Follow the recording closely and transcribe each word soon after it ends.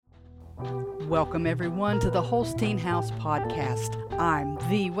Welcome, everyone, to the Holstein House podcast. I'm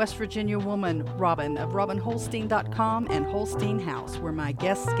the West Virginia woman, Robin, of RobinHolstein.com and Holstein House, where my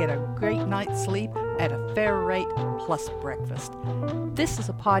guests get a great night's sleep at a fair rate plus breakfast. This is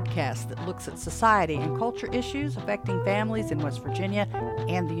a podcast that looks at society and culture issues affecting families in West Virginia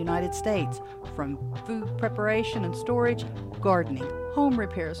and the United States, from food preparation and storage, gardening, home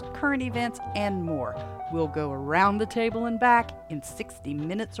repairs, current events, and more. We'll go around the table and back in 60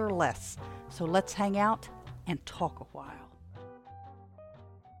 minutes or less. So let's hang out and talk a while.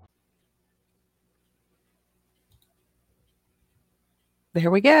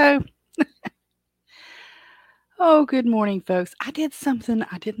 There we go. Oh, good morning, folks. I did something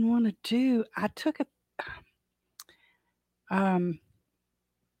I didn't want to do. I took StreamYard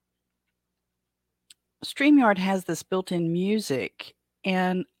has this built-in music,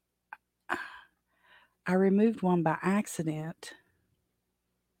 and I removed one by accident.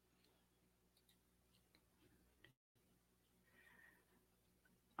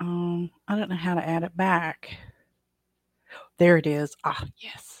 I don't know how to add it back. There it is. Ah,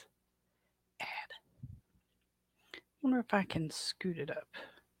 yes. Add. I wonder if I can scoot it up.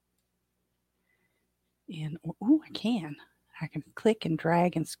 Oh, I can. I can click and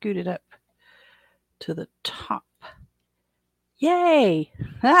drag and scoot it up to the top. Yay!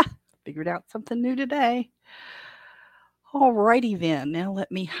 Figured out something new today. Alrighty then. Now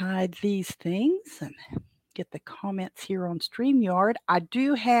let me hide these things and get the comments here on StreamYard. I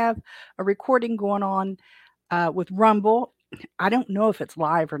do have a recording going on with Rumble. I don't know if it's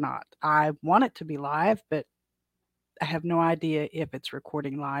live or not. I want it to be live, but I have no idea if it's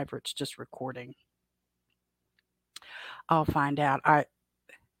recording live or it's just recording. I'll find out. I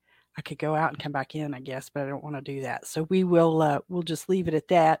could go out and come back in, I guess, but I don't want to do that. So we'll just leave it at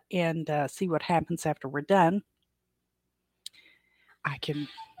that and see what happens after we're done. I can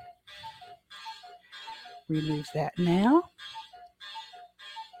remove that now.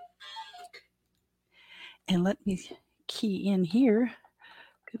 And let me key in here.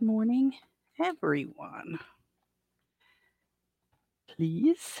 Good morning, everyone.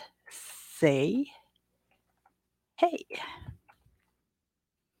 Please say hey.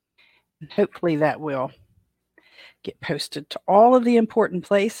 And hopefully that will get posted to all of the important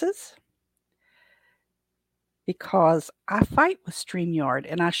places, because I fight with StreamYard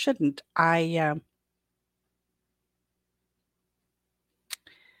and I shouldn't.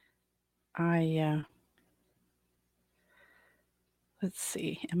 Let's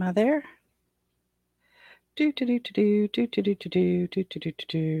see, am I there? I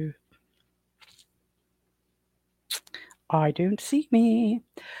don't see me.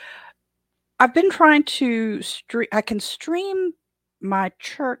 I've been trying to stream. I can stream my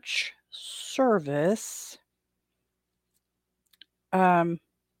church service. I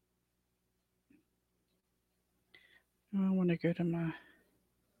want to go to my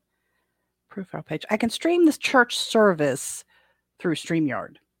profile page. I can stream this church service through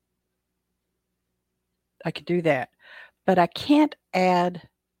StreamYard. I can do that, but I can't add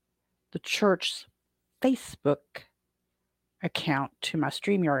the church's Facebook account to my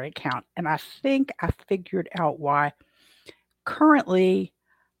StreamYard account, and I think I figured out why. Currently,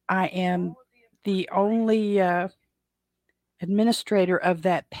 I am the only administrator of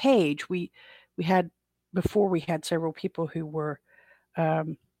that page. We had several people who were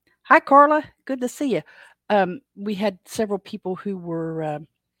hi Carla, good to see you. We had several people who were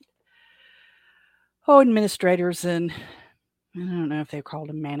administrators, and I don't know if they called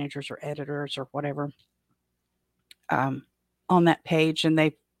them managers or editors or whatever, on that page, and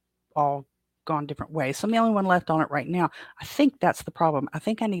they've all gone different ways. So I'm the only one left on it right now. I think that's the problem. I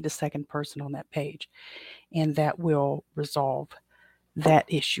think I need a second person on that page, and that will resolve that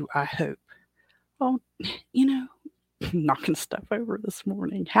issue, I hope. Well, knocking stuff over this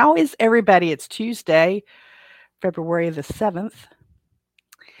morning. How is everybody? It's Tuesday, February the 7th.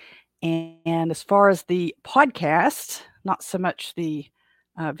 And as far as the podcast, not so much the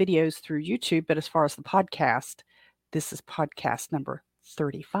videos through YouTube, but as far as the podcast, this is podcast number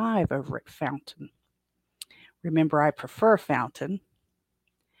 35 over at Fountain. Remember, I prefer Fountain,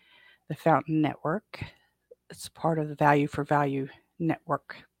 the Fountain Network. It's part of the Value for Value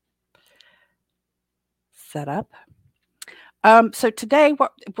network setup. So today,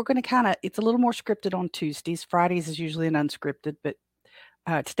 what we're going to it's a little more scripted on Tuesdays. Fridays is usually an unscripted, but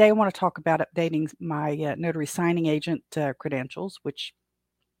today I want to talk about updating my Notary Signing Agent credentials, which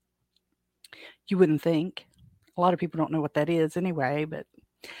you wouldn't think. A lot of people don't know what that is anyway, but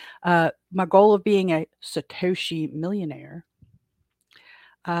my goal of being a Satoshi millionaire,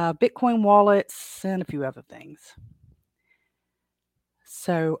 Bitcoin wallets, and a few other things.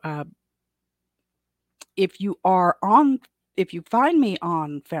 So if you find me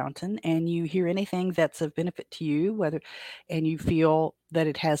on Fountain and you hear anything that's of benefit to you, and you feel that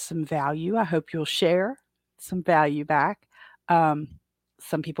it has some value, I hope you'll share some value back.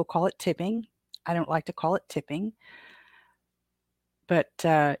 Some people call it tipping. I don't like to call it tipping. But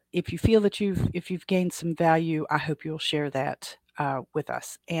if you feel that if you've gained some value, I hope you'll share that with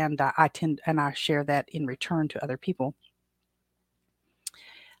us. And I share that in return to other people.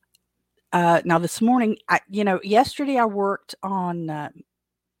 Now this morning, yesterday I worked on.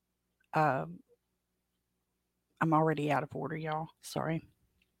 I'm already out of order, y'all. Sorry.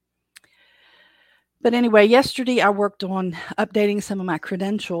 But anyway, yesterday I worked on updating some of my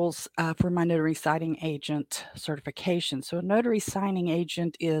credentials for my Notary Signing Agent certification. So a Notary Signing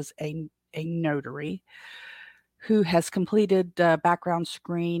Agent is a notary who has completed background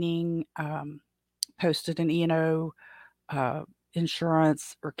screening, posted an E&O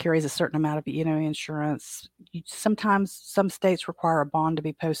insurance, or carries a certain amount of E&O insurance. Sometimes some states require a bond to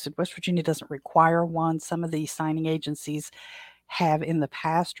be posted. West Virginia doesn't require one. Some of the signing agencies have in the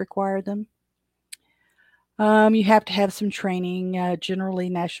past required them. You have to have some training. Generally,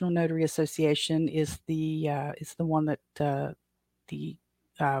 National Notary Association is the one that the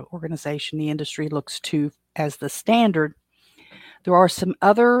organization, the industry looks to as the standard. There are some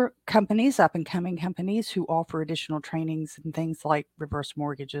other companies, up and coming companies, who offer additional trainings and things like reverse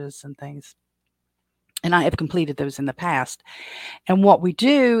mortgages and things. And I have completed those in the past. And what we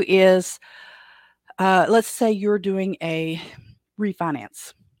do is, let's say you're doing a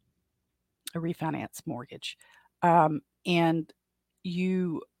refinance mortgage, and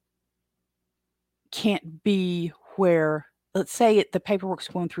you can't be where, let's say the paperwork's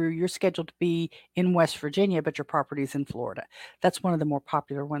going through, you're scheduled to be in West Virginia, but your property's in Florida. That's one of the more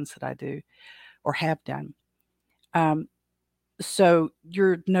popular ones that I do or have done. So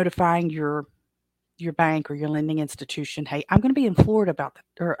you're notifying your bank or your lending institution, hey, I'm going to be in Florida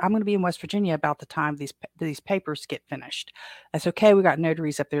or I'm going to be in West Virginia about the time these papers get finished. That's okay. We got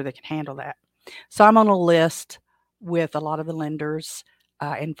notaries up there that can handle that. So I'm on a list with a lot of the lenders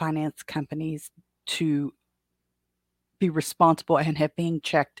and finance companies to be responsible and have been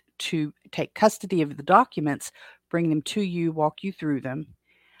checked to take custody of the documents, bring them to you, walk you through them,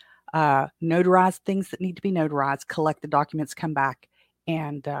 notarize things that need to be notarized, collect the documents, come back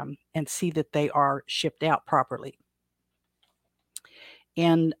and see that they are shipped out properly.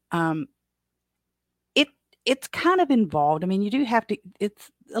 And it's kind of involved. I mean, you do have to. It's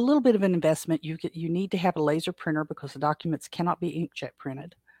a little bit of an investment. You need to have a laser printer because the documents cannot be inkjet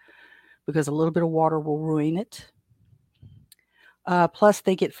printed, because a little bit of water will ruin it. Plus,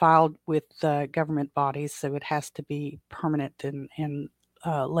 they get filed with government bodies, so it has to be permanent, and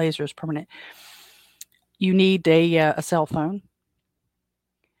laser is permanent. You need a cell phone.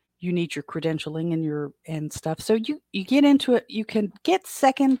 You need your credentialing and stuff. So you get into it. You can get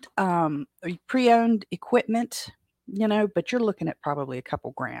second or pre-owned equipment, but you're looking at probably a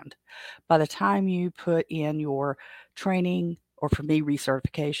couple grand by the time you put in your training, or for me,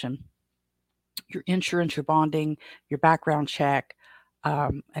 recertification, your insurance, your bonding, your background check,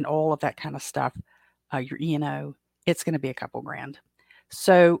 and all of that kind of stuff, your E&O. It's going to be a couple grand.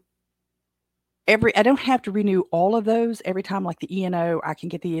 So I don't have to renew all of those every time. Like the E&O, I can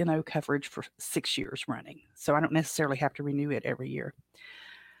get the E&O coverage for 6 years running. So I don't necessarily have to renew it every year.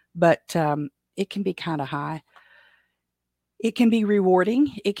 But it can be kind of high. It can be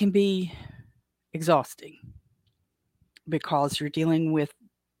rewarding. It can be exhausting because you're dealing with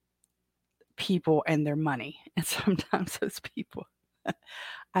people and their money. And sometimes those people,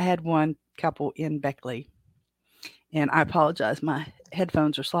 I had one couple in Beckley, and I apologize. My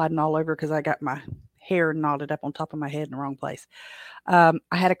headphones are sliding all over because I got my hair knotted up on top of my head in the wrong place. I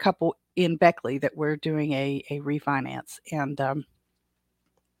had a couple in Beckley that were doing a refinance, and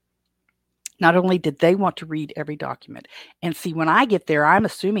not only did they want to read every document, and see, when I get there, I'm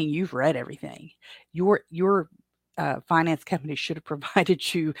assuming you've read everything. Your finance company should have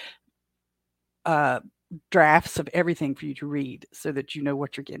provided you drafts of everything for you to read so that you know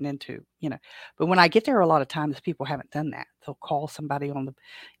what you're getting into, But when I get there, a lot of times people haven't done that. They'll call somebody on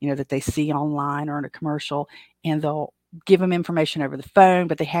the, that they see online or in a commercial, and they'll give them information over the phone,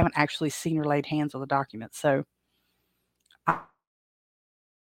 but they haven't actually seen or laid hands on the document. So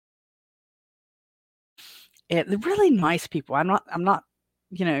they're really nice people. I'm not,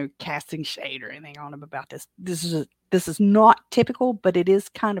 casting shade or anything on them about this. This is not typical, but it is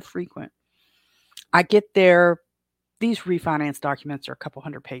kind of frequent. I get there, these refinance documents are a couple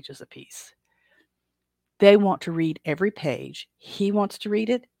hundred pages a piece. They want to read every page. He wants to read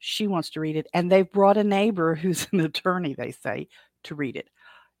it. She wants to read it. And they've brought a neighbor who's an attorney, they say, to read it.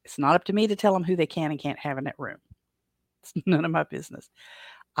 It's not up to me to tell them who they can and can't have in that room. It's none of my business.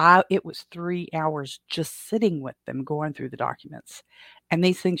 It was 3 hours just sitting with them going through the documents. And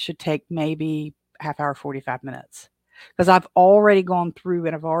these things should take maybe half hour, 45 minutes. Because I've already gone through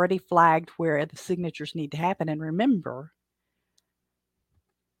and I've already flagged where the signatures need to happen. And remember,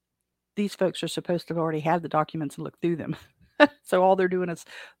 these folks are supposed to already have the documents and look through them. So all they're doing is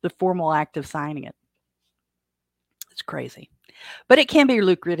the formal act of signing it. It's crazy. But it can be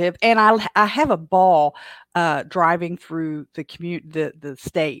lucrative, and I have a ball driving through the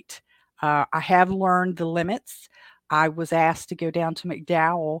state. I have learned the limits. I was asked to go down to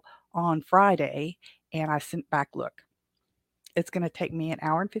McDowell on Friday, and I sent back, look, it's going to take me an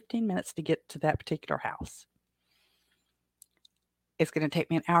hour and 15 minutes to get to that particular house. It's going to take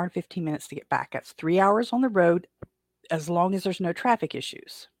me an hour and 15 minutes to get back. That's 3 hours on the road, as long as there's no traffic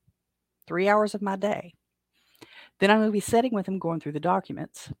issues. 3 hours of my day. Then I'm going to be sitting with him going through the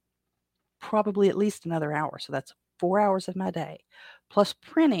documents, probably at least another hour. So that's 4 hours of my day, plus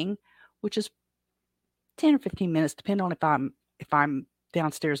printing, which is 10 or 15 minutes, depending on if I'm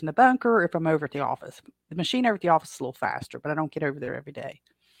downstairs in the bunker or if I'm over at the office. The machine over at the office is a little faster, but I don't get over there every day.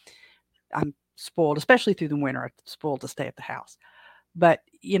 I'm spoiled, especially through the winter. I'm spoiled to stay at the house. But,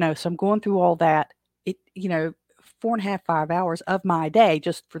 so I'm going through all that, 4.5, 5 hours of my day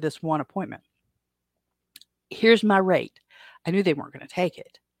just for this one appointment. Here's my rate. I knew they weren't going to take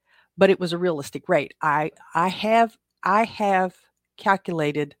it, but it was a realistic rate. I have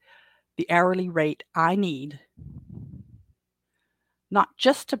calculated the hourly rate I need, not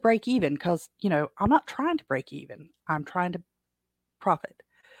just to break even, because, I'm not trying to break even. I'm trying to profit.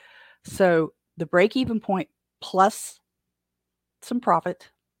 So the break even point plus some profit,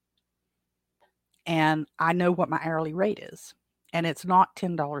 and I know what my hourly rate is, and it's not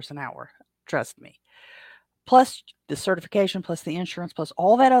 $10 an hour. Trust me. Plus the certification, plus the insurance, plus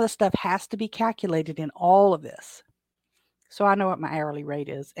all that other stuff has to be calculated in all of this. So I know what my hourly rate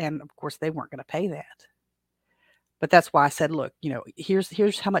is. And of course, they weren't going to pay that. But that's why I said, look,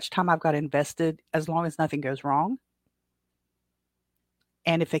 here's how much time I've got invested as long as nothing goes wrong.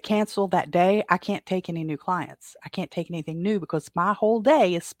 And if they cancel that day, I can't take any new clients. I can't take anything new because my whole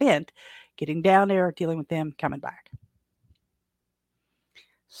day is spent getting down there, dealing with them, coming back.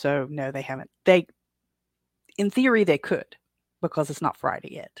 So no, they haven't. In theory, they could, because it's not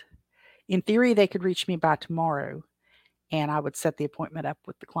Friday yet. In theory, they could reach me by tomorrow, and I would set the appointment up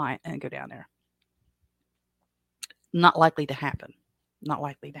with the client and go down there. Not likely to happen. Not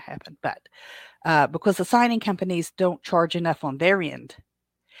likely to happen. But because the signing companies don't charge enough on their end,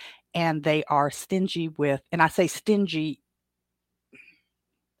 and they are stingy with, and I say stingy,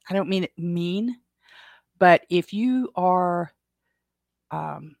 I don't mean it mean, but if you are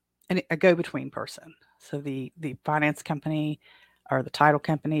a go-between person, so the finance company or the title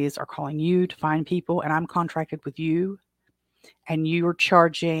companies are calling you to find people, and I'm contracted with you, and you're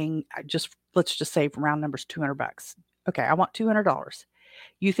charging let's just say for round numbers, $200. Okay, I want $200.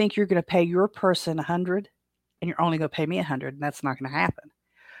 You think you're going to pay your person $100, and you're only going to pay me $100, and that's not going to happen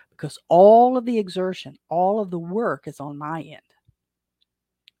because all of the exertion, all of the work is on my end.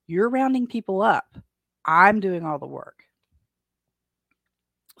 You're rounding people up. I'm doing all the work.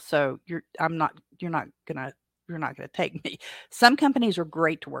 So you're not gonna take me. Some companies are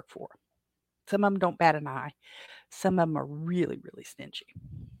great to work for. Some of them don't bat an eye. Some of them are really, really stingy.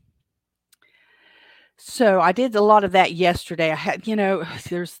 So I did a lot of that yesterday. I had,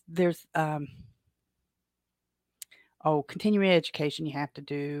 there's continuing education you have to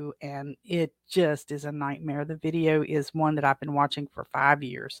do, and it just is a nightmare. The video is one that I've been watching for 5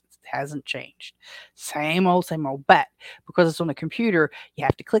 years. It hasn't changed. Same old, but because it's on the computer, you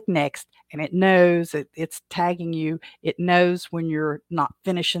have to click next, and it knows it's tagging you. It knows when you're not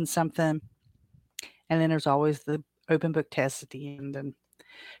finishing something. And then there's always the open book test at the end, and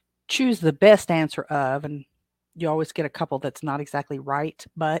choose the best answer of, and you always get a couple that's not exactly right,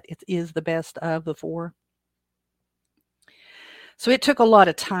 but it is the best of the 4. So it took a lot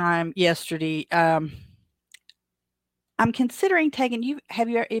of time yesterday. I'm considering taking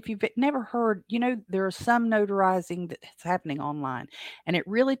if you've never heard, there are some notarizing that's happening online, and it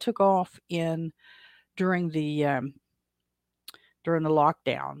really took off during the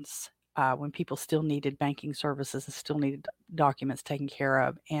lockdowns, when people still needed banking services and still needed documents taken care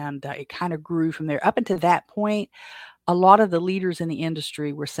of. And it kind of grew from there. Up until that point, a lot of the leaders in the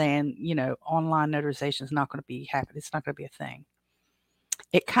industry were saying, online notarization is not going to be happening. It's not going to be a thing.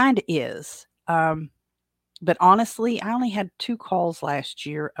 It kind of is. But honestly, I only had 2 calls last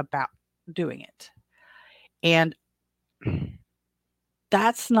year about doing it. And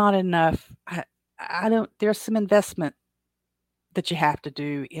that's not enough. There's some investment that you have to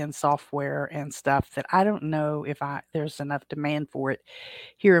do in software and stuff that I don't know if there's enough demand for it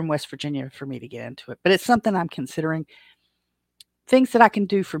here in West Virginia for me to get into it. But it's something I'm considering. Things that I can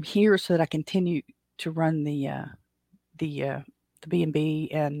do from here so that I continue to run the the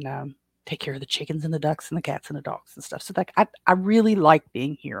B&B and take care of the chickens and the ducks and the cats and the dogs and stuff. So like I really like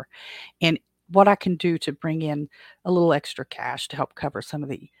being here, and what I can do to bring in a little extra cash to help cover some of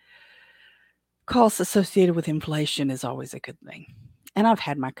the costs associated with inflation is always a good thing. And I've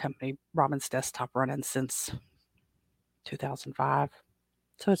had my company, Robin's Desktop, running since 2005.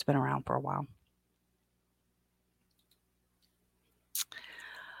 So it's been around for a while.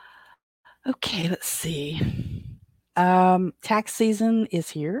 Okay, let's see. Tax season is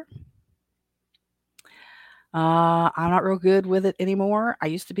here. I'm not real good with it anymore. I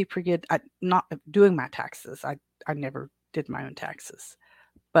used to be pretty good at not doing my taxes. I never did my own taxes,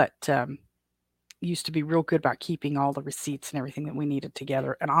 but used to be real good about keeping all the receipts and everything that we needed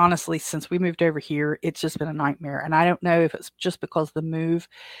together. And honestly, since we moved over here, it's just been a nightmare. And I don't know if it's just because the move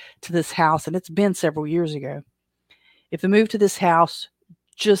to this house, and it's been several years ago, if the move to this house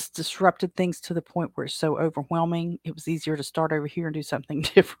just disrupted things to the point where it's so overwhelming, it was easier to start over here and do something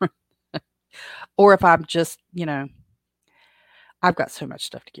different. Or if I'm just, I've got so much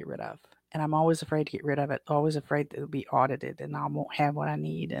stuff to get rid of, and I'm always afraid to get rid of it, always afraid that it'll be audited and I won't have what I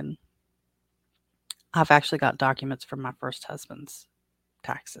need. And I've actually got documents from my first husband's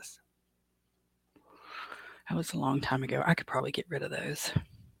taxes. That was a long time ago. I could probably get rid of those,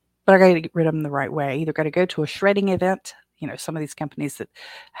 but I got to get rid of them the right way. I either got to go to a shredding event, some of these companies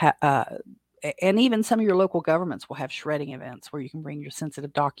that and even some of your local governments will have shredding events where you can bring your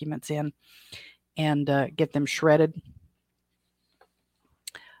sensitive documents in and get them shredded.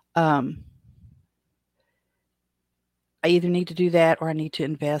 I either need to do that or I need to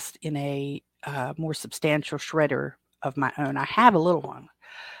invest in a more substantial shredder of my own. I have a little one,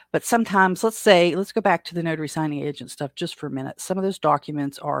 but sometimes, let's go back to the notary signing agent stuff just for a minute. Some of those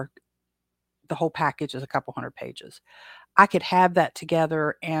documents the whole package is a couple hundred pages. I could have that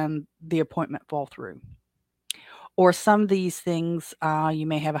together and the appointment fall through. Or some of these things, you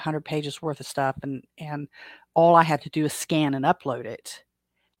may have 100 pages worth of stuff, and all I have to do is scan and upload it,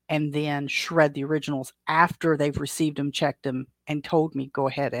 and then shred the originals after they've received them, checked them, and told me go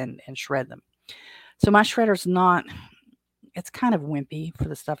ahead and shred them. So my shredder's it's kind of wimpy for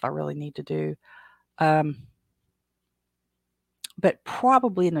the stuff I really need to do. But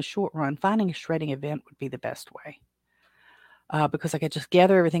probably in the short run, finding a shredding event would be the best way. Because I could just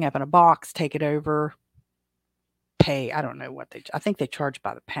gather everything up in a box, take it over, pay. I don't know what I think they charge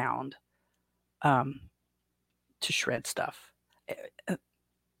by the pound to shred stuff.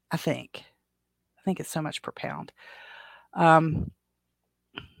 I think it's so much per pound. And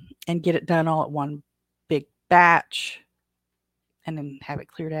get it done all at one big batch and then have it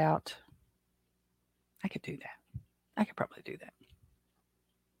cleared out. I could do that. I could probably do that.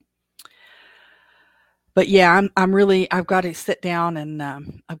 But yeah, I've got to sit down and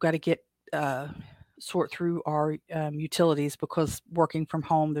I've got to get sort through our utilities, because working from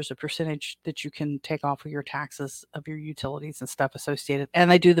home, there's a percentage that you can take off of your taxes of your utilities and stuff associated.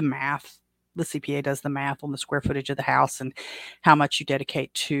 And they do the math. The CPA does the math on the square footage of the house and how much you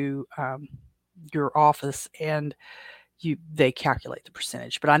dedicate to your office, and they calculate the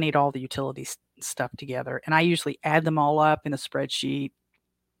percentage. But I need all the utility stuff together, and I usually add them all up in a spreadsheet,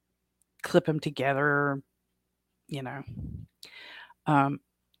 clip them together. The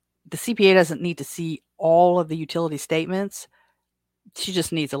CPA doesn't need to see all of the utility statements. She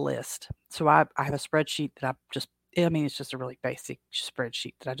just needs a list. So I have a spreadsheet that it's just a really basic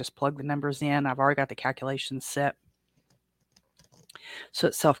spreadsheet that I just plug the numbers in. I've already got the calculations set, so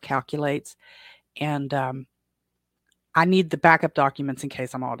it self-calculates. And I need the backup documents in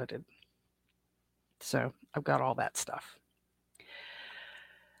case I'm audited. So I've got all that stuff.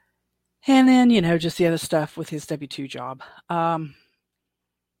 And then, just the other stuff with his W-2 job.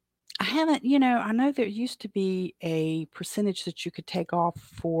 I haven't, I know there used to be a percentage that you could take off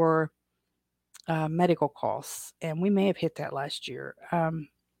for medical costs, and we may have hit that last year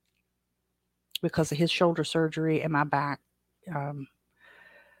because of his shoulder surgery and my back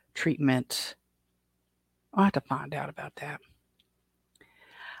treatment. I'll have to find out about that.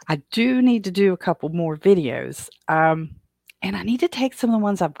 I do need to do a couple more videos. And I need to take some of the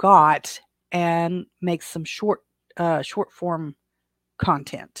ones I've got and make some short form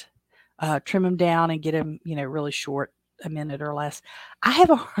content, trim them down and get them, really short, a minute or less. I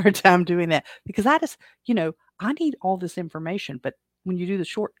have a hard time doing that because I just, I need all this information. But when you do the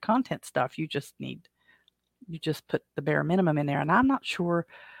short content stuff, you just put the bare minimum in there. And I'm not sure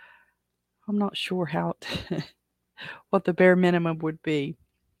how what the bare minimum would be.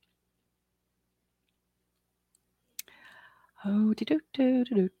 Oh,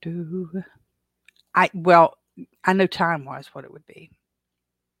 do. Well, I know time-wise what it would be.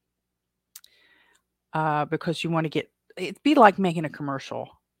 Because you want to it'd be like making a commercial.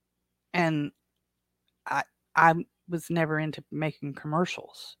 And I was never into making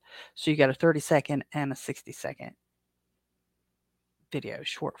commercials. So you got a 30-second and a 60-second video,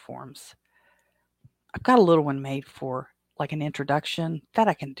 short forms. I've got a little one made for like an introduction that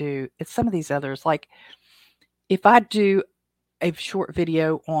I can do. It's some of these others. Like if I do a short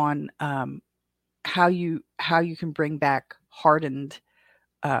video on how you can bring back hardened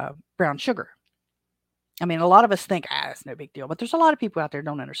brown sugar. I mean, a lot of us think, it's no big deal, but there's a lot of people out there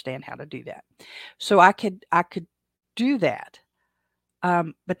don't understand how to do that. So I could do that.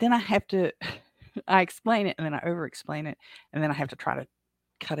 But then I have to, I explain it and then I over explain it. And then I have to try to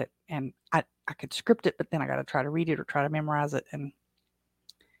cut it, and I could script it, but then I got to try to read it or try to memorize it. And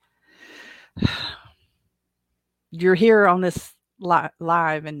you're here on this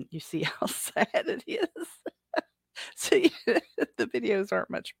live and you see how sad it is. So the videos aren't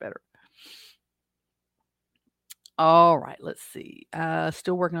much better. All right, let's see.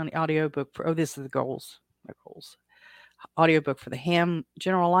 Still working on the audiobook for, this is the goals. My goals. Audiobook for the ham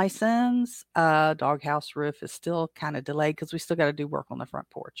general license. Doghouse roof is still kind of delayed because we still got to do work on the front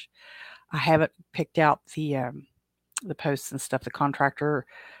porch. I haven't picked out the posts and stuff. The contractor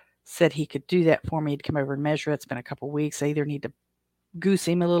said he could do that for me. He'd come over and measure it. It's been a couple weeks. I either need to goose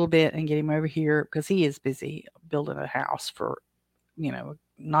him a little bit and get him over here because he is busy building a house for,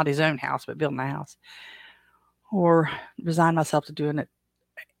 not his own house, but building a house, or resign myself to doing it.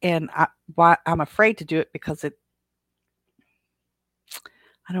 And I'm afraid to do it because I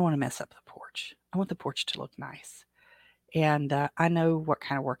don't want to mess up the porch. I want the porch to look nice. And I know what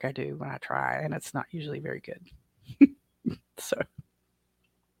kind of work I do when I try, and it's not usually very good. So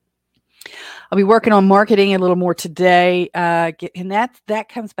I'll be working on marketing a little more today. And that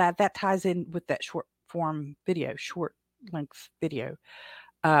comes back, that ties in with that short length video,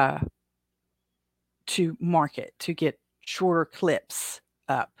 to market, to get shorter clips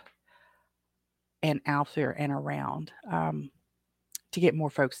up and out there and around, to get more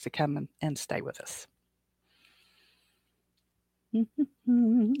folks to come and stay with us.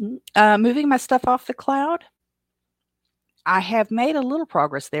 Moving my stuff off the cloud. I have made a little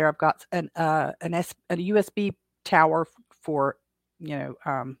progress there. I've got a USB tower for,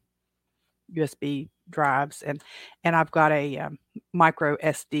 USB drives, and I've got a micro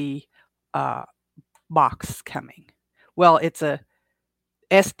SD box coming. Well, it's a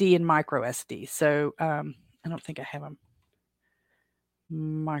SD and micro SD. So I don't think I have a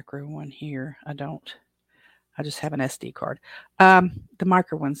micro one here. I don't. I just have an SD card. The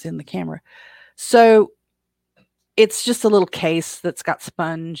micro one's in the camera. So it's just a little case that's got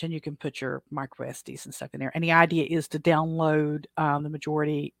sponge, and you can put your micro SDs and stuff in there. And the idea is to download the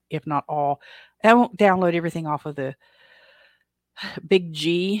majority, if not all. I won't download everything off of the Big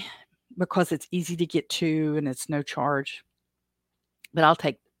G because it's easy to get to and it's no charge. But I'll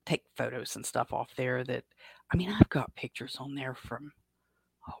take photos and stuff off there that, I've got pictures on there from,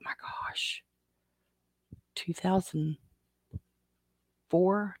 oh my gosh,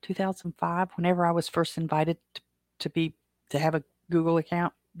 2004, 2005, whenever I was first invited to have a Google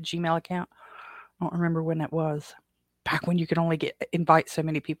account, Gmail account. I don't remember when that was. Back when you could only invite so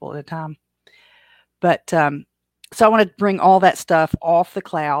many people at a time. But so I want to bring all that stuff off the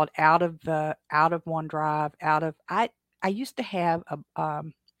cloud, out of OneDrive, I used to have a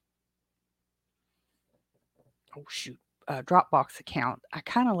Dropbox account. I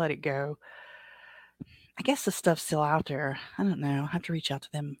kind of let it go. I guess the stuff's still out there. I don't know. I have to reach out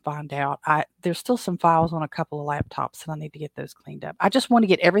to them and find out. There's still some files on a couple of laptops, and I need to get those cleaned up. I just want to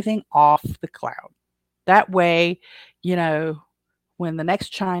get everything off the cloud. That way, when the next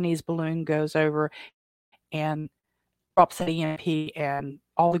Chinese balloon goes over and drops that EMP and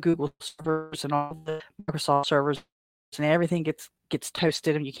all the Google servers and all the Microsoft servers and everything gets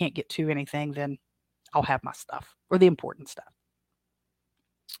toasted and you can't get to anything, then I'll have my stuff, or the important stuff.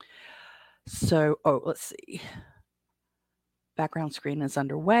 So, let's see. Background screen is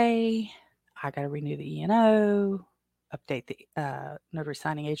underway. I got to renew the E&O, update the Notary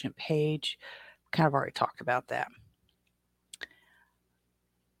Signing Agent page. Kind of already talked about that.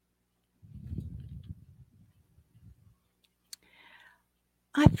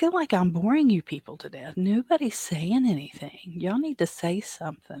 I feel like I'm boring you people to death. Nobody's saying anything. Y'all need to say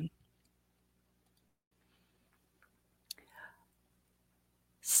something.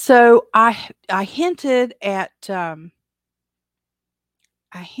 So I hinted at the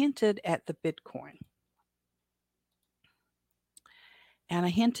Bitcoin. and I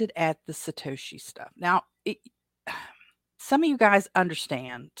hinted at the Satoshi stuff. Now, some of you guys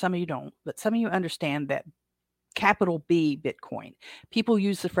understand, some of you don't, but some of you understand that capital B Bitcoin. People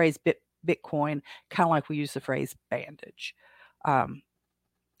use the phrase Bitcoin kind of like we use the phrase bandage,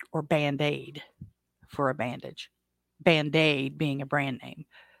 or Band-Aid for a bandage. Band-Aid being a brand name.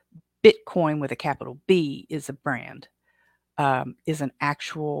 Bitcoin with a capital B is a brand, is an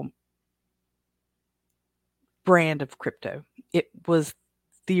actual brand of crypto. It was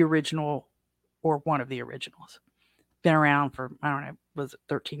the original, or one of the originals. Been around for, I don't know, was it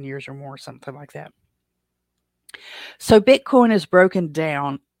 13 years or more, something like that. So Bitcoin is broken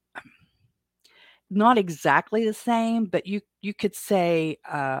down, not exactly the same, but you could say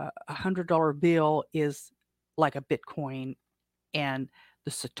a $100 bill is like a Bitcoin, and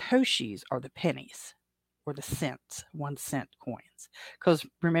the Satoshis are the pennies or the cents, 1 cent coins. Because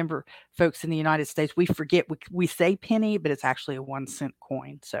remember, folks in the United States, we forget, we say penny, but it's actually a 1 cent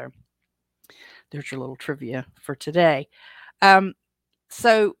coin. So there's your little trivia for today.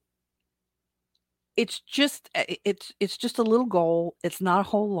 So it's just a little goal. It's not a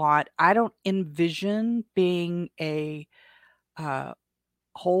whole lot. I don't envision being a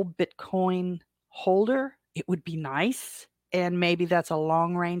whole Bitcoin holder. It would be nice, and maybe that's a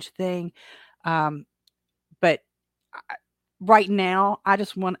long range thing. But right now,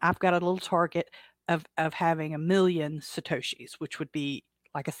 I've got a little target of having 1 million Satoshis, which would be,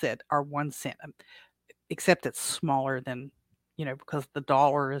 like I said, our 1 cent, except it's smaller than, because the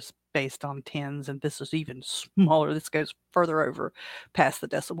dollar is based on tens, and this is even smaller. This goes further over past the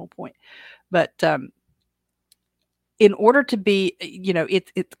decimal point. But in order to be,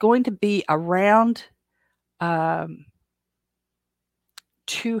 it's going to be around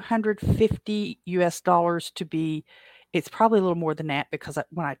 $250 to be. It's probably a little more than that, because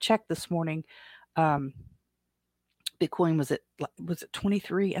when I checked this morning, Bitcoin was it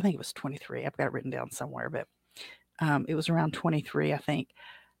 23? I think it was 23. I've got it written down somewhere, but it was around 23, I think,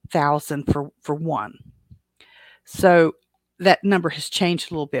 thousand for one. So that number has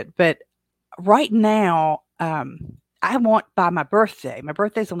changed a little bit, but right now, I want by my birthday. My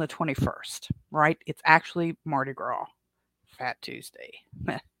birthday's on the 21st, right? It's actually Mardi Gras, Fat Tuesday.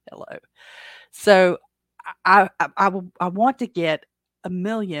 Hello. So I want to get 1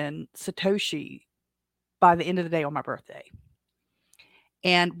 million Satoshi by the end of the day on my birthday.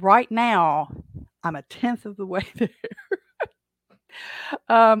 And right now, I'm a 10th of the way there.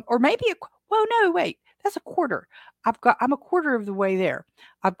 Or maybe no, wait, that's a quarter. I'm a quarter of the way there.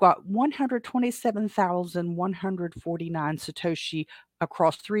 I've got 127,149 Satoshi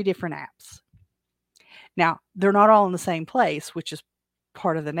across 3 different apps. Now, they're not all in the same place, which is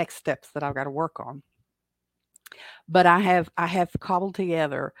part of the next steps that I've got to work on. But I have cobbled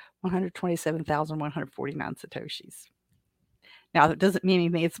together 127,149 Satoshis. Now, that doesn't mean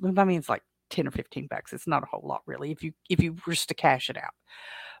anything. It's like $10 or $15. It's not a whole lot, really, if you were just to cash it out.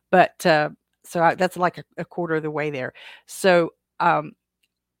 But that's like a quarter of the way there. So I'm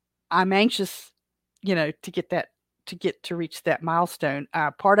anxious, to reach that milestone.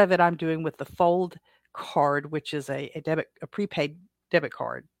 Part of it I'm doing with the Fold card, which is a prepaid debit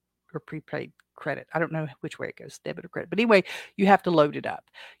card or prepaid credit. I don't know which way it goes, debit or credit. But anyway, you have to load it up.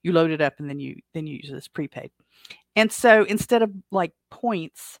 You load it up, and then you use this prepaid. And so instead of like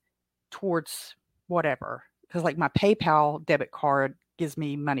points towards whatever, because like my PayPal debit card gives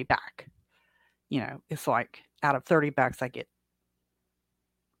me money back. It's like out of $30, I get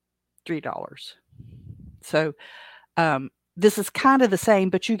 $3. So this is kind of the same,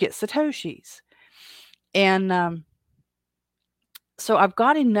 but you get Satoshis. And so I've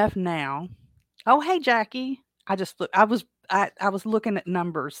got enough now. Oh, hey, Jackie. I was looking at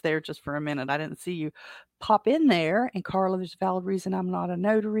numbers there just for a minute. I didn't see you pop in there. And Carla, there's a valid reason I'm not a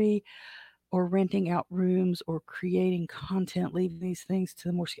notary or renting out rooms or creating content, leaving these things to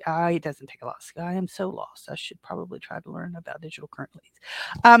the more. It doesn't take a lot of skill. I am so lost. I should probably try to learn about digital currencies.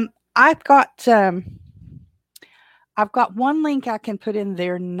 I've got one link I can put in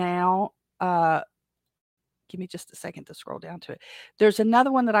there now. Give me just a second to scroll down to it. There's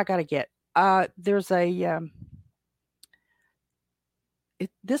another one that I got to get. There's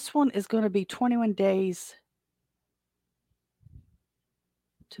this one is going to be 21 days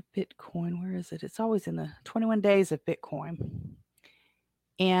to Bitcoin. Where is it? It's always in the 21 days of Bitcoin.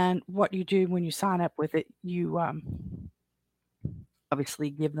 And what you do when you sign up with it, you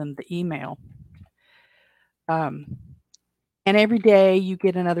obviously give them the email. And every day you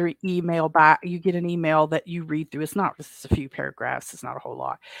get another email back. You get an email that you read through. It's a few paragraphs. It's not a whole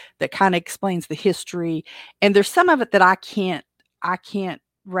lot, that kind of explains the history. And there's some of it that I can't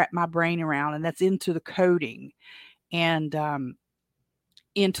wrap my brain around, and that's into the coding. And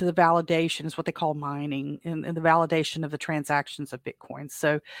into the validation, is what they call mining, and the validation of the transactions of Bitcoin.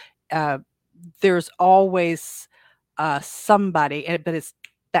 So there's always somebody, but it's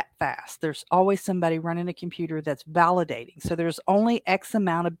that fast. There's always somebody running a computer that's validating. So there's only X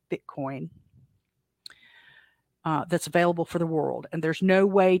amount of Bitcoin that's available for the world, and there's no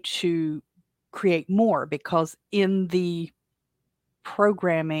way to create more, because in the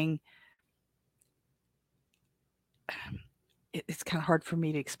programming, it's kind of hard for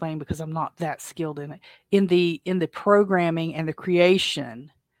me to explain because I'm not that skilled in it. In the programming and the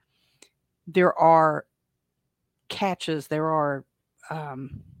creation, there are catches, there are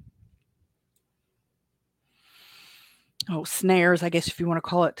snares, I guess, if you want to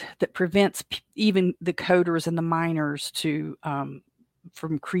call it, that prevents even the coders and the miners to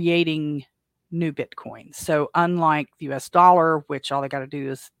from creating new Bitcoin. So unlike the US dollar, which all they got to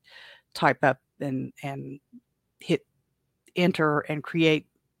do is type up and hit enter and create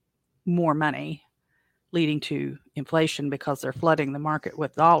more money, leading to inflation because they're flooding the market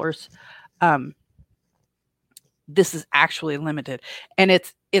with dollars. This is actually limited, and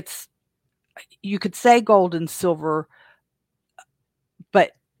it's you could say gold and silver,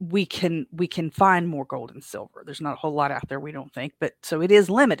 but we can find more gold and silver. There's not a whole lot out there, we don't think, but so it is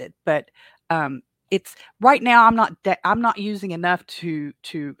limited. But it's right now. I'm not using enough to.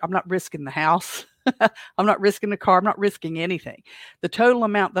 I'm not risking the house. I'm not risking the car. I'm not risking anything. The total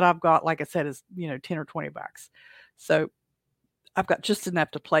amount that I've got, like I said, is $10 or $20. So I've got just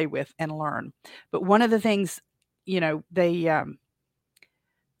enough to play with and learn. But one of the things, the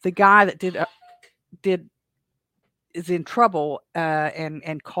guy that is in trouble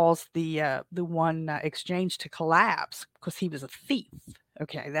and caused the one exchange to collapse because he was a thief.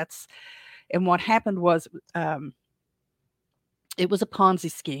 Okay, and what happened was it was a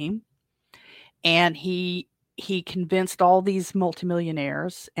Ponzi scheme, and he convinced all these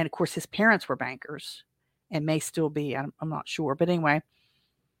multimillionaires, and of course his parents were bankers and may still be. I'm not sure, but anyway.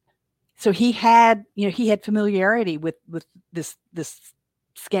 So he had familiarity with this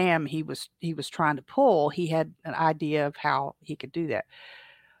scam he was trying to pull. He had an idea of how he could do that.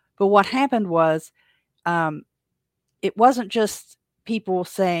 But what happened was, it wasn't just people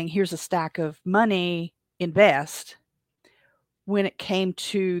saying, "Here's a stack of money, invest." When it came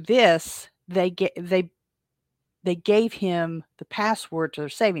to this, they gave him the password to their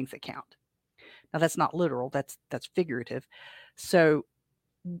savings account. Now that's not literal. That's figurative. So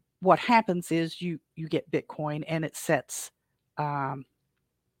what happens is you get Bitcoin, and it sets on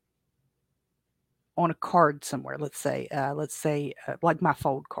a card somewhere. Let's say like my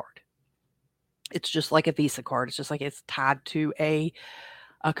Fold card. It's just like a Visa card. It's just like it's tied to a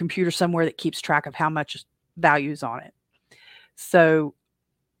computer somewhere that keeps track of how much value's on it. So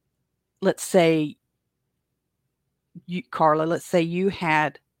let's say Carla, let's say you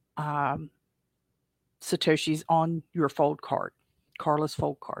had Satoshis on your Fold card, Carla's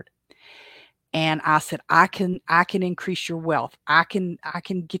Fold card. And I said, I can increase your wealth. I can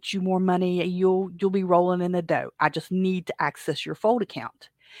get you more money. You'll be rolling in the dough. I just need to access your Fold account.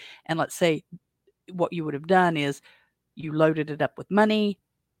 And let's say what you would have done is you loaded it up with money.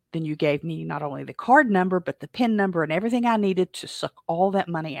 Then you gave me not only the card number, but the PIN number and everything I needed to suck all that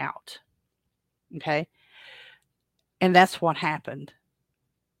money out. Okay. And that's what happened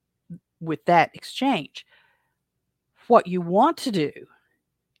with that exchange. What you want to do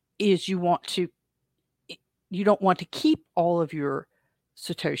is you don't want to keep all of your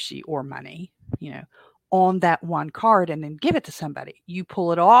Satoshi or money, on that one card and then give it to somebody. You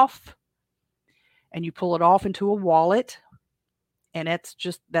pull it off, and you pull it off into a wallet, and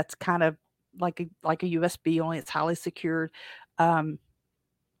that's kind of like a USB, only it's highly secured.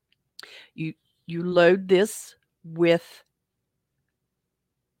 You load this with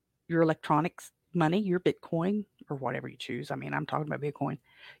your electronics money, your Bitcoin, or whatever you choose. I mean, I'm talking about Bitcoin.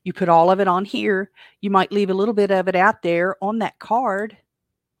 You put all of it on here. You might leave a little bit of it out there on that card,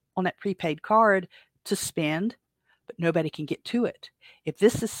 on that prepaid card to spend, but nobody can get to it. If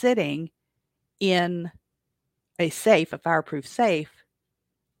this is sitting in a safe, a fireproof safe,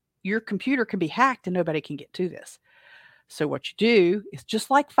 your computer can be hacked and nobody can get to this. So what you do is just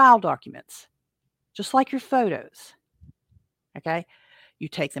like file documents, just like your photos. Okay. You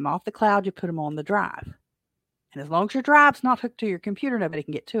take them off the cloud, you put them on the drive. And as long as your drive's not hooked to your computer, nobody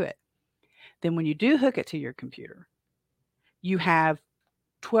can get to it. Then when you do hook it to your computer, you have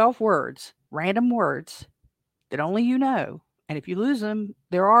 12 words, random words that only you know. And if you lose them,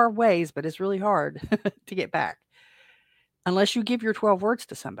 there are ways, but it's really hard to get back. Unless you give your 12 words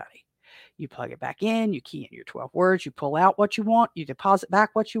to somebody. You plug it back in, you key in your 12 words, you pull out what you want, you deposit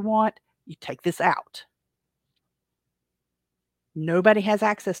back what you want, you take this out. Nobody has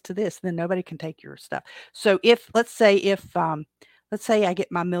access to this, then nobody can take your stuff. So let's say I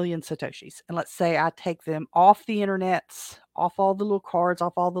get my million Satoshis, and let's say I take them off the internets, off all the little cards,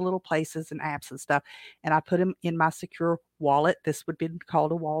 off all the little places and apps and stuff, and I put them in my secure wallet. This would be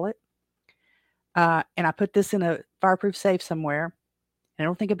called a wallet. And I put this in a fireproof safe somewhere, and I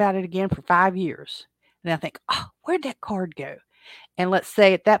don't think about it again for 5 years. And I think, oh, where'd that card go? And let's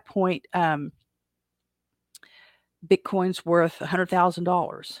say at that point, Bitcoin's worth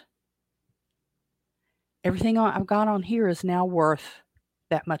 $100,000. Everything I've got on here is now worth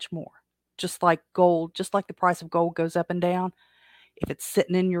that much more. Just like gold, just like the price of gold goes up and down. If it's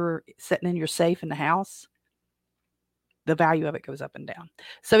sitting in your safe in the house, the value of it goes up and down.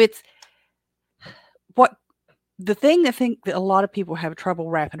 So it's what the thing I think that a lot of people have trouble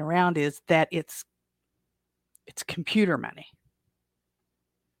wrapping around is that it's computer money.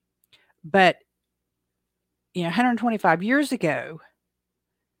 But 125 years ago,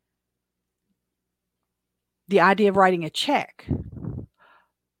 the idea of writing a check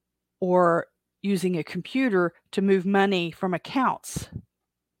or using a computer to move money from accounts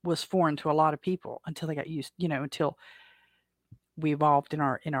was foreign to a lot of people until they got used, until we evolved in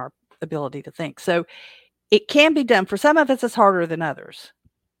our ability to think. So it can be done. For some of us, it's harder than others.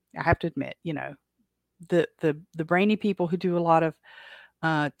 I have to admit, the brainy people who do a lot of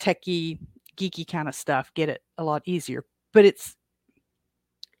techie, geeky kind of stuff get it a lot easier. But it's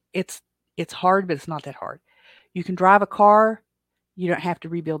hard, but it's not that hard. You can drive a car. You don't have to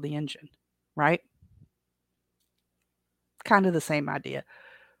rebuild the engine, right? Kind of the same idea.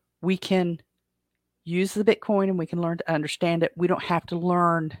 We can use the Bitcoin and we can learn to understand it. We don't have to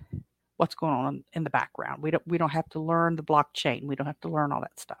learn what's going on in the background. We don't have to learn the blockchain. We don't have to learn all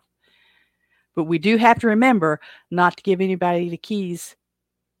that stuff. But we do have to remember not to give anybody the keys,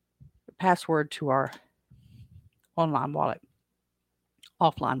 the password to our offline wallet.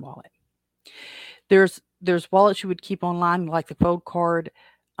 There's wallets you would keep online, like the Fold card.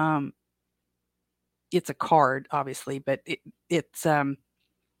 It's a card, obviously, but it's an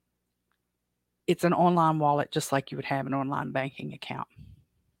online wallet, just like you would have an online banking account.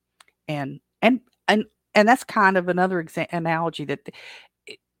 And that's kind of another analogy that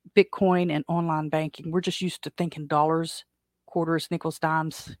Bitcoin and online banking, we're just used to thinking dollars, quarters, nickels,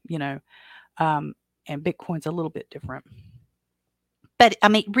 dimes, and Bitcoin's a little bit different. But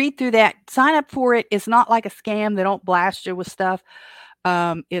read through that, sign up for it. It's not like a scam. They don't blast you with stuff.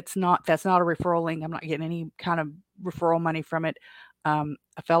 That's not a referral link. I'm not getting any kind of referral money from it. A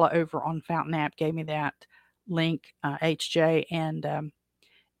fella over on Fountain App gave me that link, HJ, and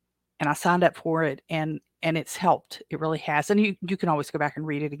I signed up for it, and it's helped. It really has. And you can always go back and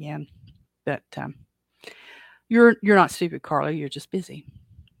read it again. But you're not stupid, Carla. You're just busy.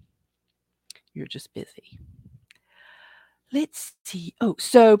 Let's see. Oh,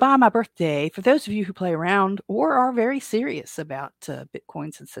 so by my birthday, for those of you who play around or are very serious about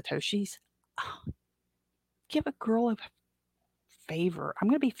Bitcoins and Satoshis, give a girl a favor. I'm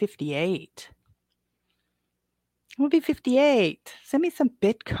going to be 58. I'm going to be 58. Send me some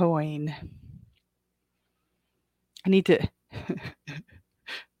Bitcoin. I need to.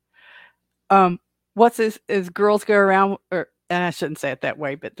 What's this? As girls go around, and I shouldn't say it that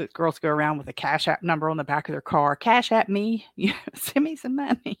way, but the girls go around with a Cash App number on the back of their car. Cash App me. Send me some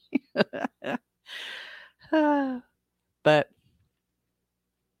money. But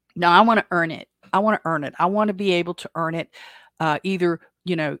no, I want to earn it. I want to be able to earn it. Either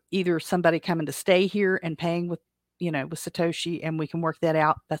somebody coming to stay here and paying with Satoshi, and we can work that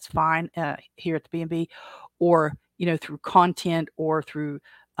out. That's fine here at the B&B, or through content or through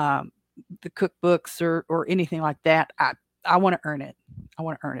the cookbooks or anything like that. I want to earn it.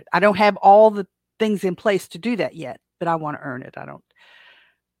 I don't have all the things in place to do that yet, but I want to earn it. I don't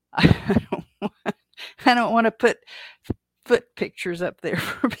want to put foot pictures up there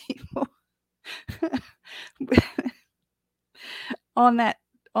for people. on that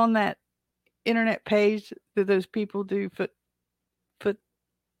internet page that those people do foot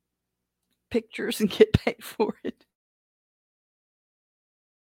pictures and get paid for it.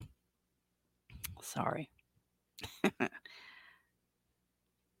 Sorry. I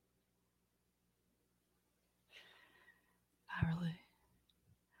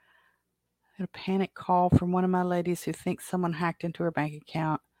had a panic call from one of my ladies who thinks someone hacked into her bank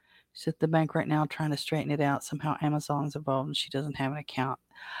account. She's at the bank right now trying to straighten it out. Somehow Amazon's involved and she doesn't have an account.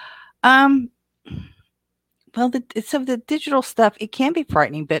 Well, the digital stuff, it can be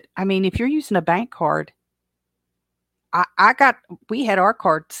frightening, but if you're using a bank card, we had our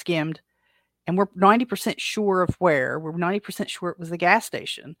card skimmed, and we're 90% sure of where. We're 90% sure it was the gas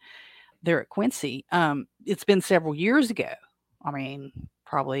station there at Quincy. It's been several years ago, I mean,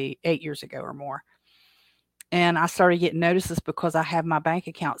 probably 8 years ago or more. And I started getting notices because I have my bank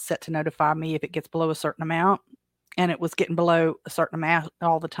account set to notify me if it gets below a certain amount. And it was getting below a certain amount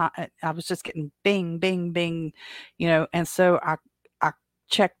all the time. I was just getting bing, bing, bing, And so I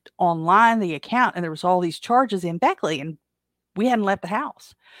checked online the account, and there was all these charges in Beckley, and we hadn't left the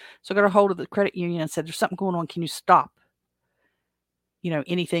house. So I got a hold of the credit union and said, "There's something going on. Can you stop,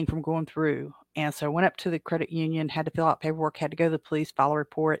 anything from going through?" And so I went up to the credit union, had to fill out paperwork, had to go to the police, file a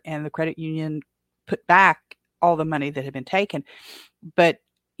report, and the credit union put back all the money that had been taken. But,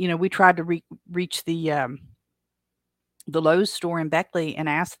 we tried to reach the Lowe's store in Beckley and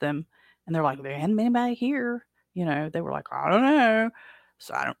asked them, and they're like, "There hadn't been anybody here." They were like, "I don't know."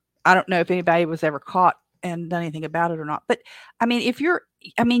 So I don't know if anybody was ever caught and done anything about it or not. But I mean,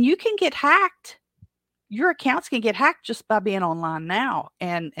 you can get hacked. Your accounts can get hacked just by being online now,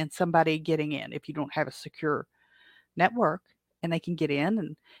 and somebody getting in if you don't have a secure network, and they can get in.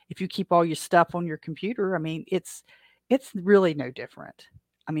 And if you keep all your stuff on your computer, I mean, it's really no different.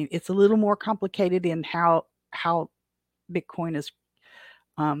 I mean, it's a little more complicated in how Bitcoin is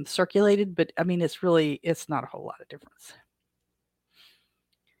circulated, but I mean, it's not a whole lot of difference.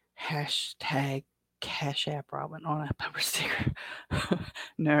 Hashtag Cash App Robin on a bumper sticker.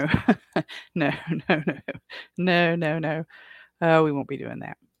 No, no, no, no, no, no, no. Oh, we won't be doing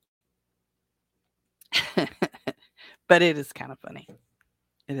that. But it is kind of funny.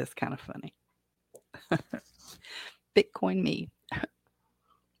 It is kind of funny. Bitcoin me.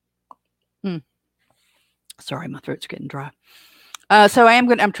 Sorry, my throat's getting dry. So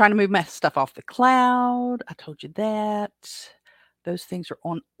I'm trying to move my stuff off the cloud. I told you that. Those things are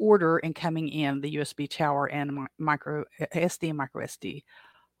on order and coming in, the USB tower and micro SD and micro SD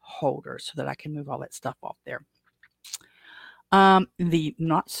holder, so that I can move all that stuff off there. The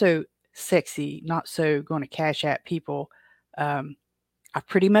not so sexy, not so going to Cash App people, I've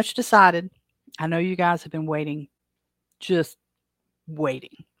pretty much decided. I know you guys have been waiting, just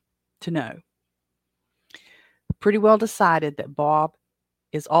waiting to know. Pretty well decided that Bob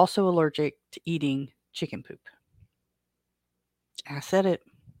is also allergic to eating chicken poop. I said it.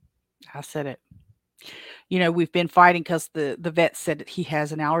 We've been fighting because the vet said that he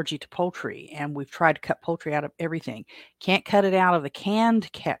has an allergy to poultry, and we've tried to cut poultry out of everything. Can't cut it out of the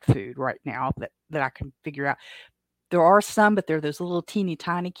canned cat food right now that I can figure out. There are some, but they're those little teeny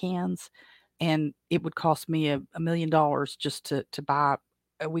tiny cans, and it would cost me $1 million just to buy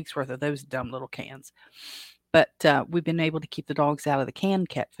a week's worth of those dumb little cans. But we've been able to keep the dogs out of the canned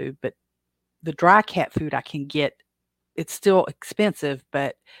cat food. But the dry cat food I can get, it's still expensive,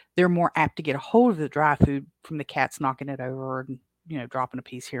 but they're more apt to get a hold of the dry food from the cats knocking it over and, dropping a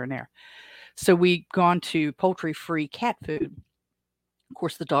piece here and there. So we've gone to poultry-free cat food. Of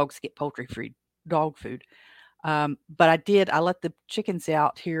course, the dogs get poultry-free dog food. But I let the chickens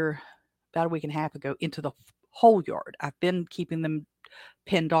out here about a week and a half ago into the whole yard. I've been keeping them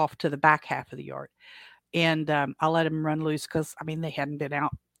pinned off to the back half of the yard. And I let them run loose because, I mean, they hadn't been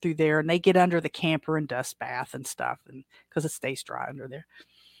out through there, and they get under the camper and dust bath and stuff, and because it stays dry under there.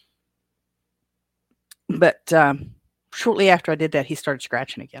 But shortly after I did that, he started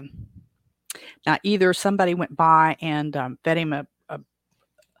scratching again. Now, either somebody went by and fed him a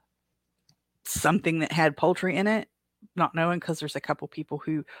something that had poultry in it, not knowing, because there's a couple people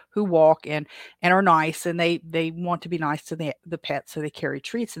who walk and are nice, and they want to be nice to the pets, so they carry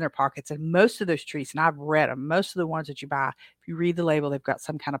treats in their pockets. And most of those treats, and I've read them, most of the ones that you buy, if you read the label, they've got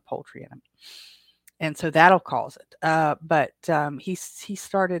some kind of poultry in them, and so that'll cause it. But he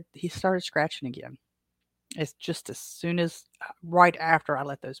started scratching again. It's just as soon as right after I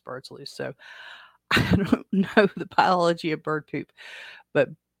let those birds loose. So I don't know the biology of bird poop, but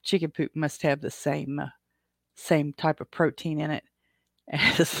chicken poop must have the same type of protein in it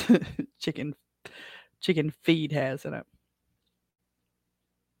as chicken feed has in it.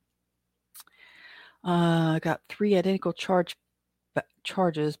 I got 3 identical charges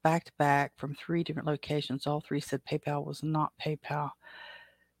back to back from 3 different locations. All 3 said PayPal was not PayPal.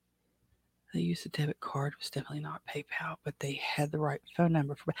 They used a debit card. It was definitely not PayPal, but they had the right phone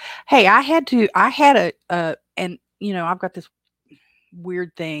number for. Hey, I had and I've got this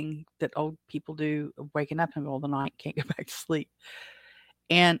weird thing that old people do of waking up in the middle of the night, can't go back to sleep.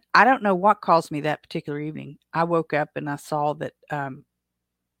 And I don't know what caused me that particular evening. I woke up and I saw that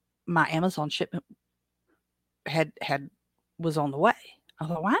my Amazon shipment was on the way. I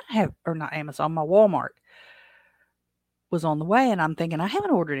thought, why or not Amazon, my Walmart was on the way. And I'm thinking, I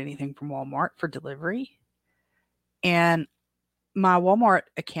haven't ordered anything from Walmart for delivery. And my Walmart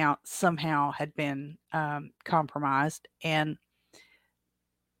account somehow had been compromised, and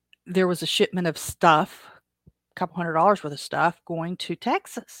there was a shipment of stuff couple $100 worth of stuff going to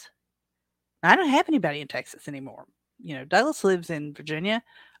Texas. I don't have anybody in Texas anymore. Douglas lives in Virginia.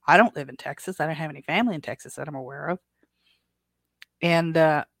 I don't live in Texas. I don't have any family in Texas that I'm aware of. And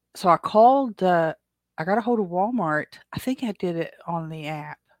so I called, I got a hold of Walmart. I think I did it on the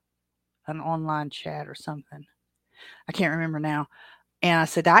app, an online chat or something. I can't remember now. And I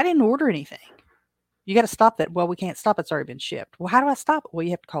said, I didn't order anything. You got to stop that. Well, we can't stop. It's already been shipped. Well, how do I stop it? Well,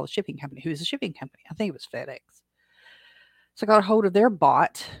 you have to call the shipping company. Who's the shipping company? I think it was FedEx. So I got a hold of their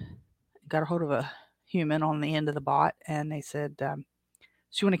bot, got a hold of a human on the end of the bot, and they said, so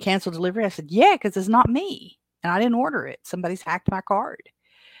you want to cancel delivery? I said, yeah, because it's not me. And I didn't order it. Somebody's hacked my card.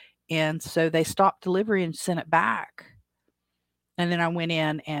 And so they stopped delivery and sent it back. And then I went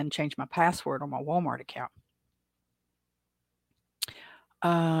in and changed my password on my Walmart account.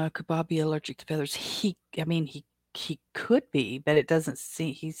 Could Bob be allergic to feathers? He could be, but it doesn't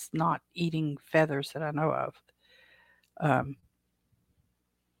seem he's not eating feathers that I know of. I've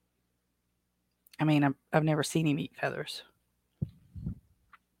never seen him eat feathers.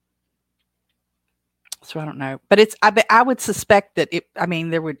 So I don't know, but I would suspect that it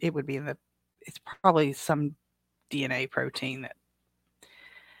would be it's probably some DNA protein that.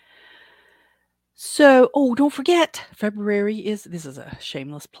 So, don't forget, this is a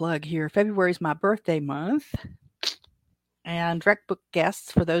shameless plug here. February is my birthday month. And direct book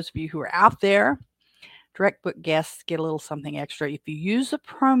guests, for those of you who are out there, direct book guests get a little something extra. If you use a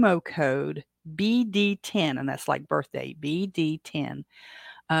promo code BD10, and that's like birthday, BD10,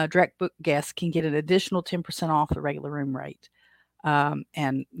 direct book guests can get an additional 10% off the regular room rate.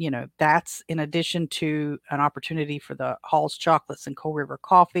 And that's in addition to an opportunity for the Hall's chocolates and Coal River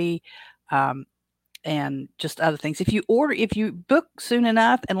coffee, and just other things. If you book soon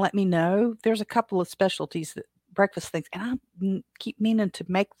enough and let me know, there's a couple of specialties, breakfast things, and I keep meaning to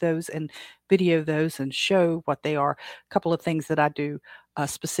make those and video those and show what they are. A couple of things that I do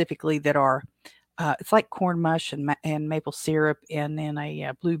specifically that are, it's like corn mush and maple syrup, and then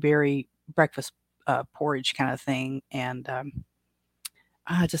a blueberry breakfast porridge kind of thing, and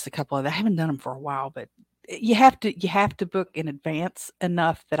just a couple of that. I haven't done them for a while, but you have to book in advance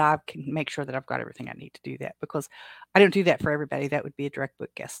enough that I can make sure that I've got everything I need to do that, because I don't do that for everybody. That would be a direct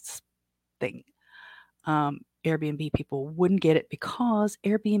book guests thing. Airbnb people wouldn't get it because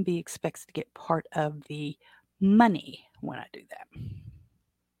Airbnb expects to get part of the money when I do that.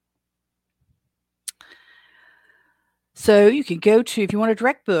 So you can go to, if you want a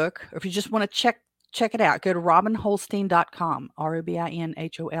direct book, or if you just want to check it out, go to robinholstein.com,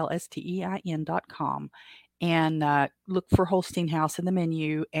 ROBINHOLSTEIN.com, and look for Holstein House in the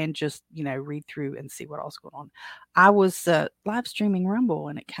menu and just, read through and see what else is going on. I was live streaming Rumble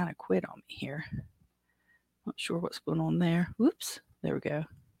and it kind of quit on me here. Not sure what's going on there. Whoops. There we go.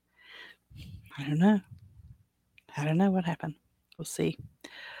 I don't know what happened. We'll see.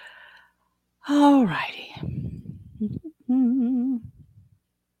 All righty.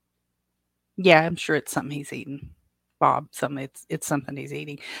 Yeah, I'm sure it's something he's eating, Bob. It's something he's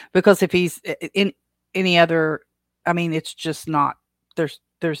eating, because if he's in any other, it's just not.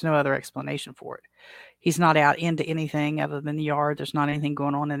 There's no other explanation for it. He's not out into anything other than the yard. There's not anything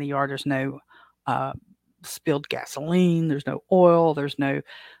going on in the yard. There's no spilled gasoline. There's no oil. There's no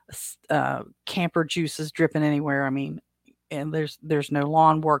camper juices dripping anywhere. And there's no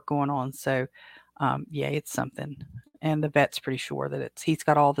lawn work going on. So, yeah, it's something. And the vet's pretty sure that he's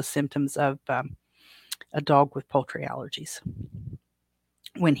got all the symptoms of a dog with poultry allergies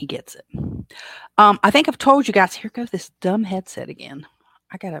when he gets it. I think I've told you guys, here goes this dumb headset again.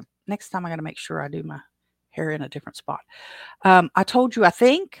 Next time I got to make sure I do my hair in a different spot. I told you, I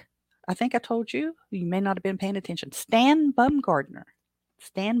think I told you, you may not have been paying attention. Stan Baumgardner,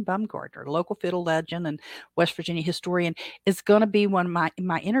 local fiddle legend and West Virginia historian, is going to be one of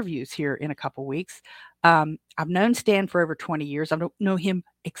my interviews here in a couple weeks. I've known Stan for over 20 years. I don't know him,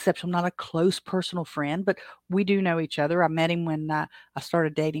 except I'm not a close personal friend, but we do know each other. I met him when I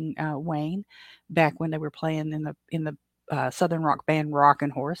started dating Wayne, back when they were playing in the Southern rock band Rockin'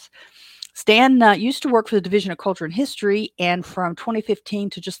 Horse. Stan used to work for the Division of Culture and History, and from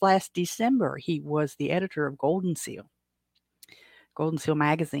 2015 to just last December, he was the editor of Golden Seal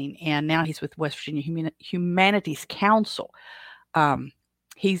magazine, and now he's with West Virginia Humanities Council. I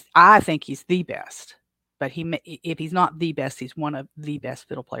think he's the best, but if he's not the best, he's one of the best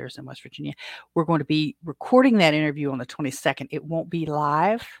fiddle players in West Virginia. We're going to be recording that interview on the 22nd. It won't be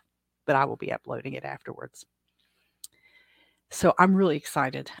live, but I will be uploading it afterwards. So I'm really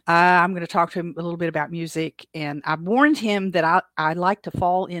excited. I'm going to talk to him a little bit about music, and I've warned him that I like to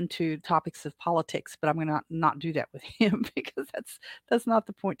fall into topics of politics, but I'm going to not do that with him, because that's not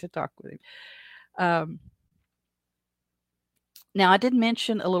the point to talk with him. Now, I did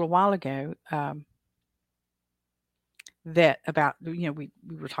mention a little while ago that about, we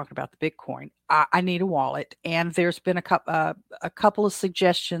were talking about the Bitcoin. I need a wallet, and there's been a couple of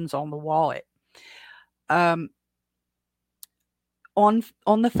suggestions on the wallet. Um, on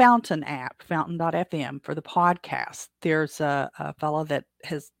the Fountain app, Fountain.fm, for the podcast, there's a fellow that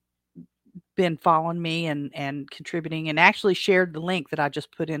has been following me and contributing, and actually shared the link that I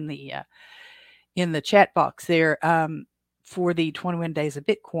just put in the chat box there, for the 21 days of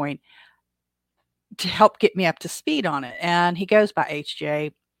Bitcoin, to help get me up to speed on it. And he goes by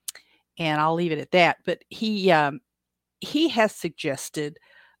HJ, and I'll leave it at that. But he has suggested,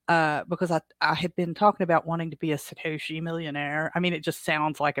 because I had been talking about wanting to be a Satoshi millionaire. I mean, it just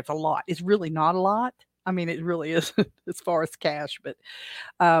sounds like it's a lot. It's really not a lot. I mean, it really is as far as cash, but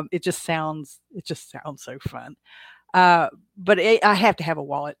it just sounds so fun. But I have to have a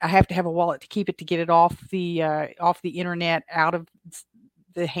wallet. I have to have a wallet to keep it, to get it off the internet, out of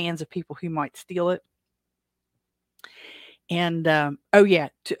the hands of people who might steal it. And oh yeah,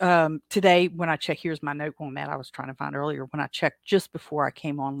 today when I check, here's my note on that. I was trying to find earlier, when I checked just before I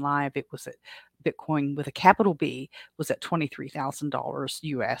came on live, it was at Bitcoin with a capital B was at $23,000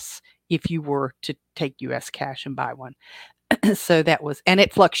 US if you were to take US cash and buy one. So that was, and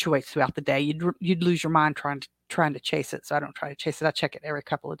it fluctuates throughout the day. You'd lose your mind trying to chase it. So I don't try to chase it. I check it every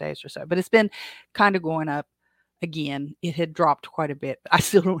couple of days or so. But it's been kind of going up again. It had dropped quite a bit. I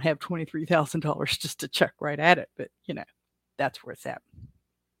still don't have $23,000 just to check right at it. But that's where it's at.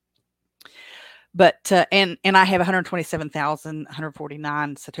 But and I have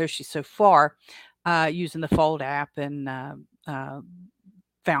 127,149 Satoshi so far, using the Fold app and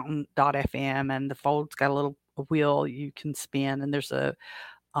Fountain.fm, and the Fold's got a little wheel you can spin, and there's a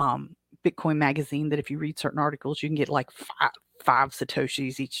Bitcoin magazine that if you read certain articles, you can get like five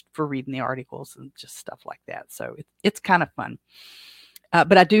Satoshis each for reading the articles and just stuff like that. So it's kind of fun.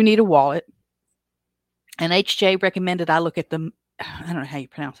 But I do need a wallet. And HJ recommended I look at the, I don't know how you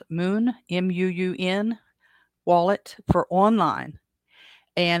pronounce it, Moon, MUUN wallet for online,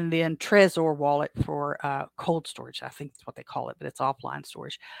 and then Trezor wallet for cold storage. I think that's what they call it, but it's offline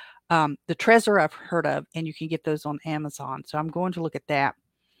storage. The Trezor I've heard of, and you can get those on Amazon. So I'm going to look at that.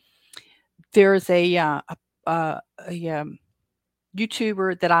 There's a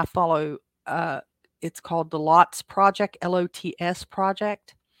YouTuber that I follow. It's called the LOTS Project, LOTS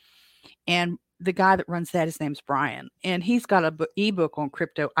Project, and the guy that runs that, his name's Brian, and he's got a ebook on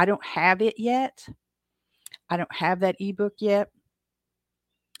crypto. I don't have it yet. I don't have that ebook yet.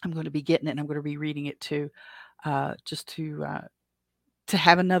 I'm going to be getting it, and I'm going to be reading it too, just to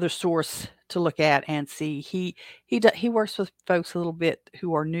have another source to look at and see. He works with folks a little bit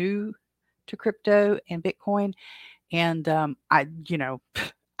who are new to crypto and Bitcoin, and I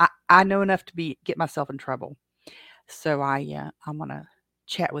know enough to get myself in trouble, so I'm gonna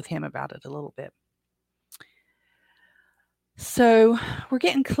chat with him about it a little bit. So we're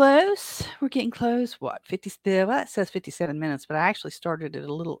getting close. What, 50? Well, it says 57 minutes, but I actually started it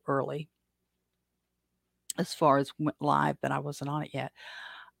a little early as far as went live, but I wasn't on it yet.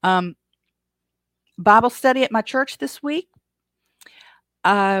 Bible study at my church this week.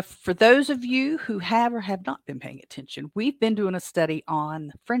 For those of you who have or have not been paying attention, we've been doing a study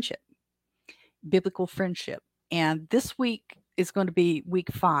on friendship, biblical friendship. And this week is going to be week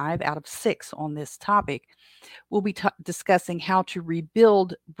 5 out of 6 on this topic. We'll be discussing how to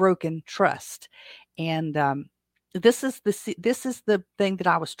rebuild broken trust. And this is the thing that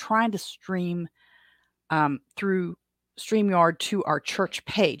I was trying to stream through StreamYard to our church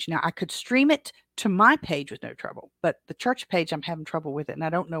page. Now, I could stream it to my page with no trouble, but the church page, I'm having trouble with it, and I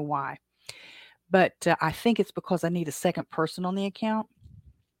don't know why. But I think it's because I need a second person on the account.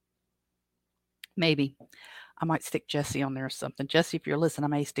 Maybe I might stick Jesse on there or something. Jesse, if you're listening, I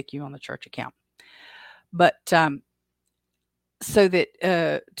may stick you on the church account. But so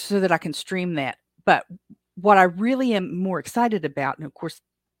that I can stream that. But what I really am more excited about, and of course,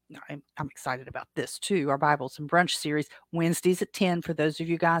 I'm excited about this too, our Bibles and Brunch series, Wednesdays at 10. For those of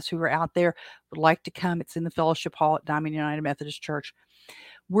you guys who are out there would like to come, it's in the Fellowship Hall at Diamond United Methodist Church.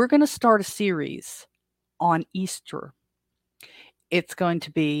 We're going to start a series on Easter. It's going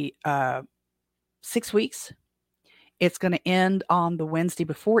to be 6 weeks. It's going to end on the Wednesday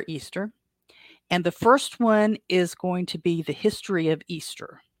before Easter. And the first one is going to be the history of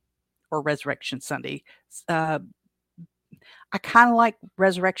Easter, or Resurrection Sunday. I kind of like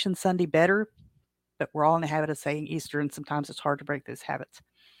Resurrection Sunday better, but we're all in the habit of saying Easter, and sometimes it's hard to break those habits.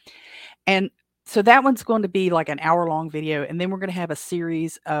 And so that one's going to be like an hour-long video, and then we're going to have a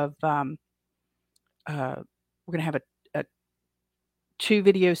series of we're going to have a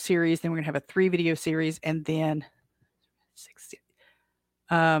 2-video series, then we're going to have a 3-video series, and then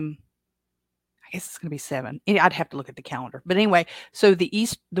I guess it's going to be 7. I'd have to look at the calendar. But anyway, so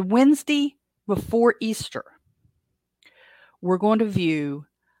the Wednesday before Easter, we're going to view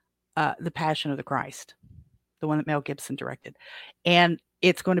The Passion of the Christ, the one that Mel Gibson directed. And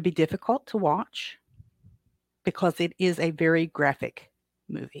it's going to be difficult to watch because it is a very graphic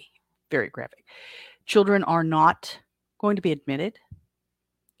movie, very graphic. Children are not going to be admitted,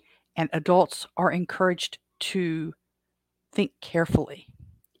 and adults are encouraged to think carefully.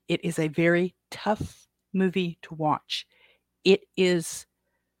 It is a very tough movie to watch. It is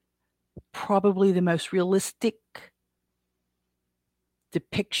probably the most realistic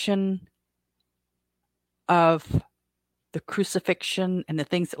depiction of the crucifixion and the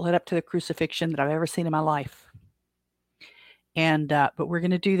things that led up to the crucifixion that I've ever seen in my life. And but we're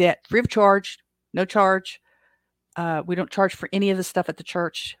going to do that free of charge, no charge. We don't charge for any of the stuff at the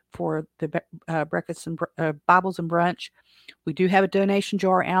church for the breakfast and Bibles and brunch. We do have a donation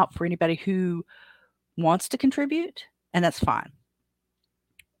jar out for anybody who wants to contribute, and that's fine.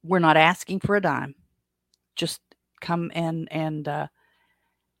 We're not asking for a dime. Just come and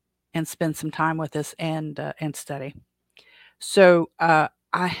spend some time with us and study. So I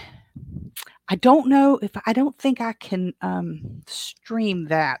don't know if I don't think I can stream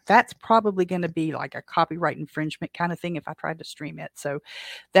that. That's probably going to be like a copyright infringement kind of thing if I tried to stream it. So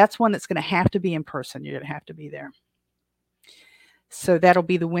that's one that's going to have to be in person. You're going to have to be there. So that'll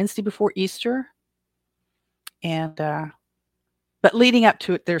be the Wednesday before Easter. And but leading up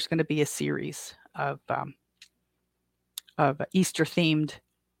to it, there's going to be a series of Easter themed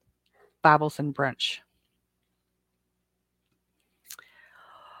Bibles and brunch.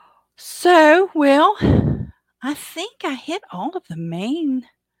 So, well, I think I hit all of the main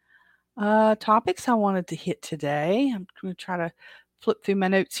topics I wanted to hit today. I'm going to try to flip through my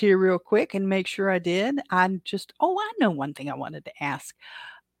notes here real quick and make sure I did. I know one thing I wanted to ask.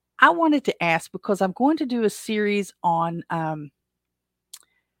 I wanted to ask because I'm going to do a series on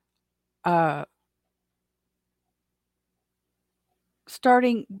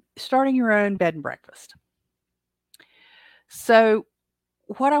starting your own bed and breakfast. So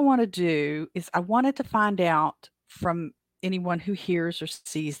what I want to do is I wanted to find out from anyone who hears or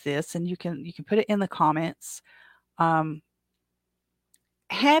sees this, and you can put it in the comments. Have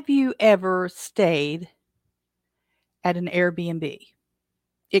you ever stayed at an Airbnb?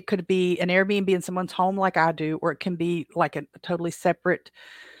 It could be an Airbnb in someone's home like I do, or it can be like a totally separate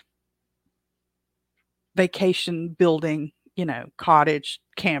vacation building, cottage,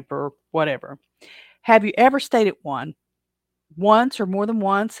 camper, whatever. Have you ever stayed at one? Once or more than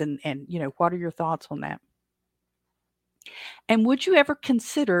once, and what are your thoughts on that? And would you ever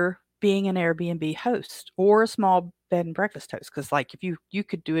consider being an Airbnb host or a small bed and breakfast host? Because like if you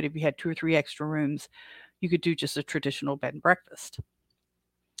could do it if you had 2 or 3 extra rooms, you could do just a traditional bed and breakfast.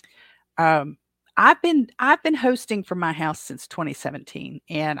 I've been hosting from my house since 2017,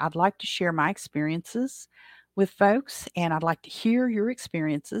 and I'd like to share my experiences with folks, and I'd like to hear your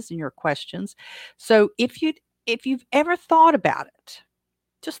experiences and your questions. So if you've ever thought about it,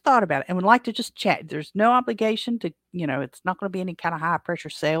 just thought about it and would like to just chat, there's no obligation to, it's not going to be any kind of high pressure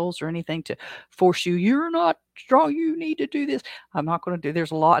sales or anything to force you. You're not strong. You need to do this. I'm not going to do.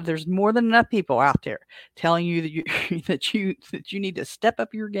 There's more than enough people out there telling you that you, that you need to step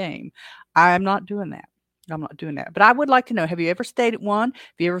up your game. I'm not doing that. I'm not doing that. But I would like to know, have you ever stayed at one?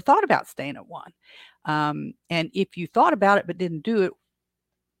 Have you ever thought about staying at one? And if you thought about it but didn't do it,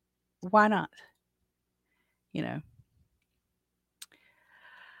 why not?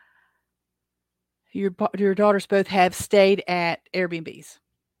 Your daughters both have stayed at Airbnbs.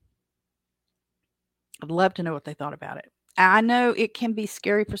 I'd love to know what they thought about it. I know it can be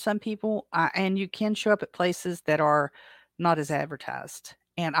scary for some people, and you can show up at places that are not as advertised.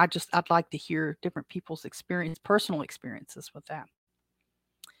 And I'd like to hear different people's personal experiences with that.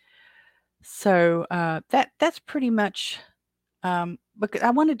 So that's pretty much. Because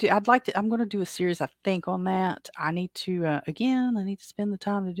I'm going to do a series, I think, on that. I need to spend the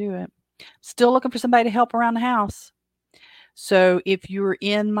time to do it. Still looking for somebody to help around the house. So if you're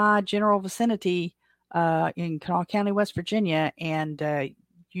in my general vicinity in Kanawha County, West Virginia, and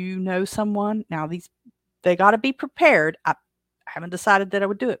you know someone, now they got to be prepared. I haven't decided that I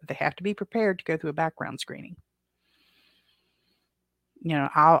would do it, but they have to be prepared to go through a background screening.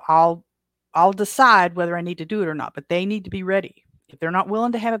 I'll decide whether I need to do it or not, but they need to be ready. If they're not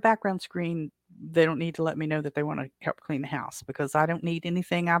willing to have a background screen, they don't need to let me know that they want to help clean the house, because I don't need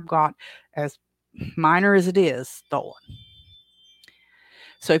anything I've got, as minor as it is, stolen.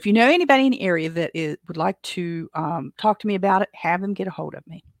 So if you know anybody in the area that would like to talk to me about it, have them get a hold of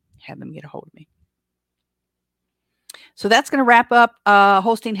me. So that's going to wrap up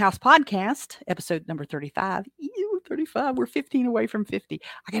Holstein House Podcast, episode number 35. Ew, 35. We're 15 away from 50.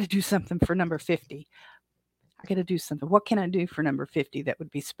 I got to do something for number 50. I got to do something. What can I do for number 50 that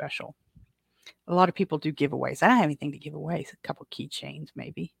would be special? A lot of people do giveaways. I don't have anything to give away. A couple keychains,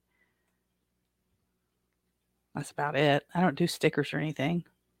 maybe. That's about it. I don't do stickers or anything.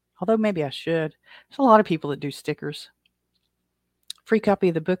 Although maybe I should. There's a lot of people that do stickers. Free copy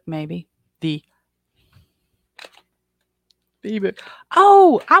of the book, maybe. The book.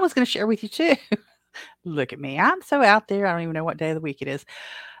 Oh, I was going to share with you too. Look at me. I'm so out there. I don't even know what day of the week it is.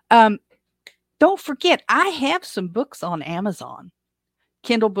 Don't forget, I have some books on Amazon.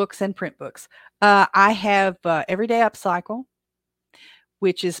 Kindle books and print books. I have Everyday Upcycle,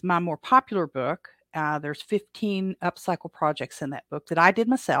 which is my more popular book. There's 15 upcycle projects in that book that I did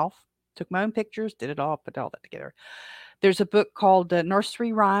myself. Took my own pictures, did it all, put all that together. There's a book called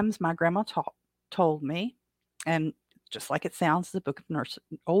Nursery Rhymes My Grandma Told Me. And just like it sounds, it's a book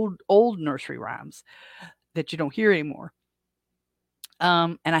of old nursery rhymes that you don't hear anymore.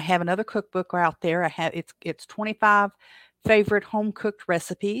 And I have another cookbook out there. It's 25 favorite home cooked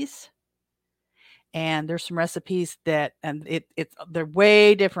recipes. And there's some recipes that, and they're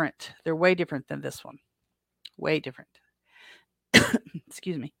way different. They're way different than this one. Way different.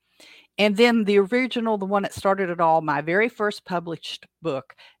 Excuse me. And then the original, the one that started it all, my very first published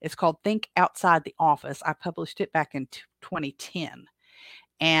book, is called Think Outside the Office. I published it back in 2010.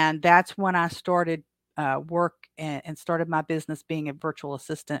 And that's when I started work and started my business being a virtual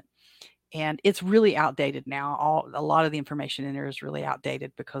assistant. And it's really outdated now. A lot of the information in there is really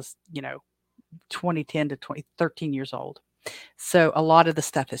outdated because, 2010 to 13 years old. So a lot of the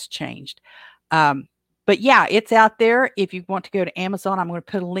stuff has changed. But yeah, it's out there. If you want to go to Amazon, I'm going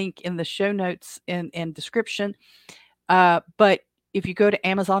to put a link in the show notes and description. But if you go to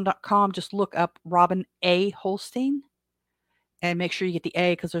Amazon.com, just look up Robin A. Holstein and make sure you get the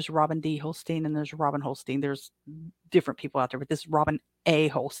A because there's Robin D. Holstein and there's Robin Holstein. There's different people out there, but this is Robin A.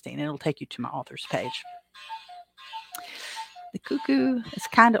 Holstein, and it'll take you to my author's page. The cuckoo is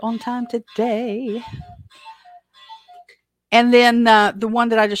kind of on time today. And then the one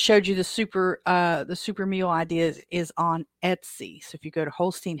that I just showed you, the super meal ideas, is on Etsy. So if you go to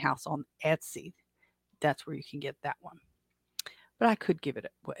Holstein House on Etsy, that's where you can get that one. But I could give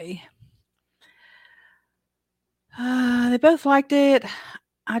it away. They both liked it.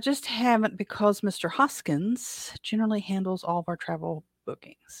 I just haven't because Mr. Hoskins generally handles all of our travel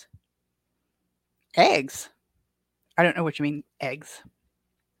bookings. Eggs. I don't know what you mean, eggs.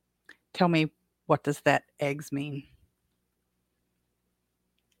 Tell me, what does that eggs mean?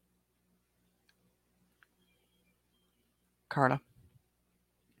 Carla.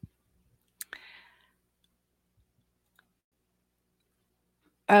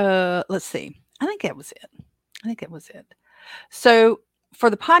 Let's see. I think that was it. So for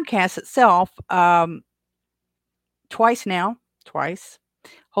the podcast itself, twice,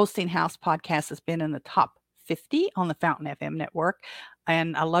 Holstein House Podcast has been in the top 50 on the Fountain FM network.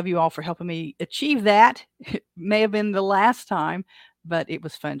 And I love you all for helping me achieve that. It may have been the last time, but it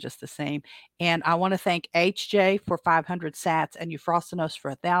was fun just the same. And I want to thank HJ for 500 sats and Euphrosynos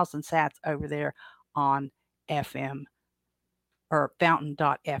for 1,000 sats over there on FM or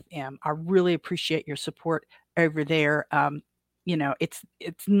fountain.fm. I really appreciate your support over there. It's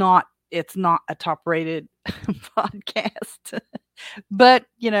not a top rated podcast, but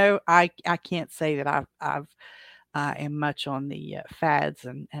I can't say that I am much on the fads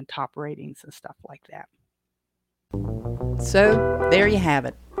and top ratings and stuff like that. So there you have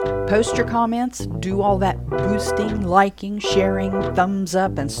it. Post your comments, do all that boosting, liking, sharing, thumbs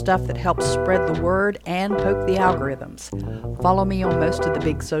up, and stuff that helps spread the word and poke the algorithms. Follow me on most of the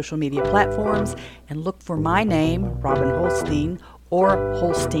big social media platforms and look for my name, Robin Holstein, or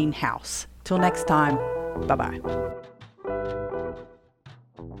Holstein House. Till next time, bye-bye.